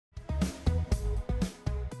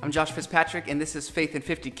I'm Josh Fitzpatrick, and this is Faith in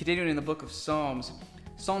 50. Continuing in the book of Psalms,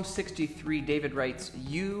 Psalm 63, David writes,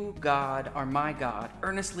 "You, God, are my God.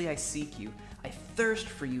 Earnestly I seek you. I thirst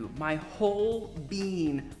for you. My whole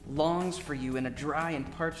being longs for you in a dry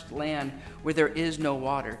and parched land where there is no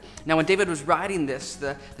water." Now, when David was writing this,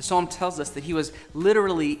 the psalm tells us that he was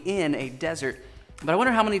literally in a desert. But I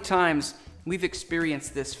wonder how many times we've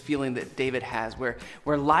experienced this feeling that David has, where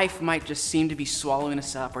life might just seem to be swallowing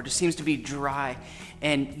us up or just seems to be dry,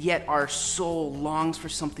 and yet our soul longs for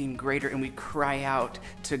something greater, and we cry out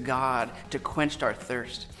to God to quench our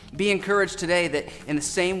thirst. Be encouraged today that in the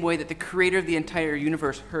same way that the creator of the entire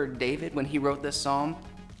universe heard David when he wrote this psalm,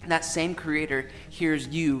 that same creator hears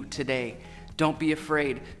you today. Don't be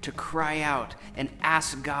afraid to cry out and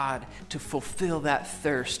ask God to fulfill that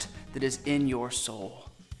thirst that is in your soul.